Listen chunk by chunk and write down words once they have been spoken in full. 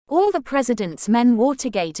All the President's Men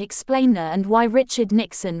Watergate Explainer and Why Richard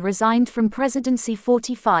Nixon Resigned from Presidency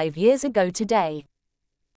 45 Years Ago Today.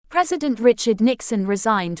 President Richard Nixon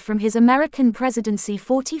resigned from his American presidency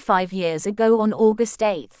 45 years ago on August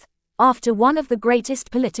 8, after one of the greatest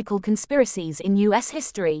political conspiracies in U.S.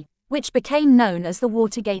 history, which became known as the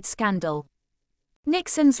Watergate scandal.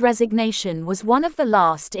 Nixon's resignation was one of the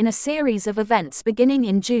last in a series of events beginning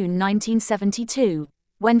in June 1972,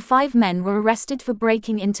 when 5 men were arrested for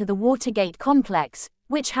breaking into the Watergate complex,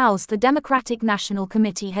 which housed the Democratic National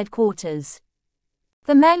Committee headquarters.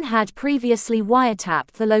 The men had previously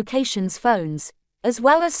wiretapped the location's phones, as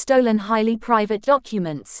well as stolen highly private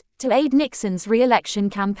documents, to aid Nixon's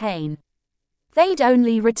re-election campaign. They'd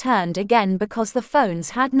only returned again because the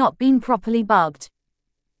phones had not been properly bugged.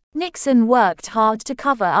 Nixon worked hard to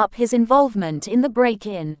cover up his involvement in the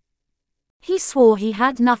break-in. He swore he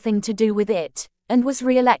had nothing to do with it, and was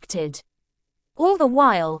re-elected. All the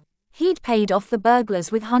while, he'd paid off the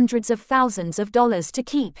burglars with hundreds of thousands of dollars to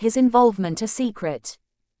keep his involvement a secret.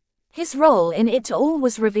 His role in it all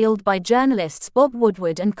was revealed by journalists Bob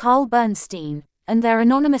Woodward and Carl Bernstein, and their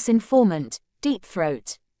anonymous informant, Deep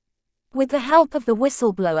Throat. With the help of the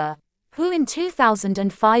whistleblower, who in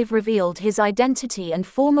 2005 revealed his identity and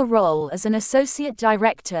former role as an associate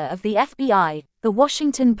director of the FBI, The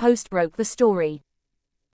Washington Post broke the story.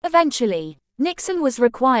 Eventually, Nixon was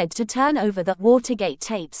required to turn over the Watergate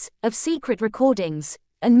tapes of secret recordings,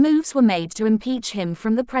 and moves were made to impeach him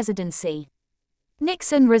from the presidency.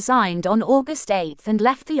 Nixon resigned on August 8 and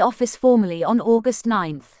left the office formally on August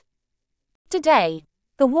 9. Today,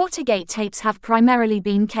 the Watergate tapes have primarily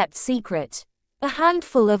been kept secret. A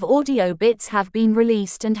handful of audio bits have been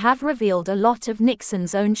released and have revealed a lot of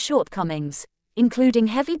Nixon's own shortcomings, including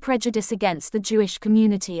heavy prejudice against the Jewish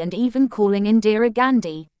community and even calling Indira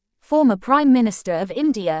Gandhi, former Prime Minister of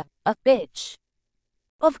India, a bitch.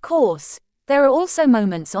 Of course, there are also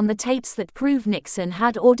moments on the tapes that prove Nixon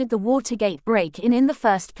had ordered the Watergate break-in in the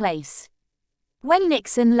first place. When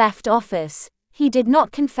Nixon left office, he did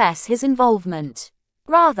not confess his involvement.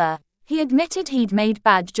 Rather, he admitted he'd made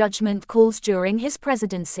bad judgment calls during his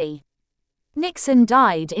presidency. Nixon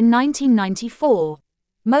died in 1994.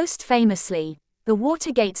 Most famously, the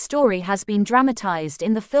Watergate story has been dramatized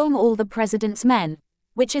in the film All the President's Men,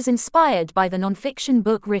 which is inspired by the non-fiction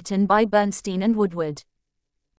book written by Bernstein and Woodward.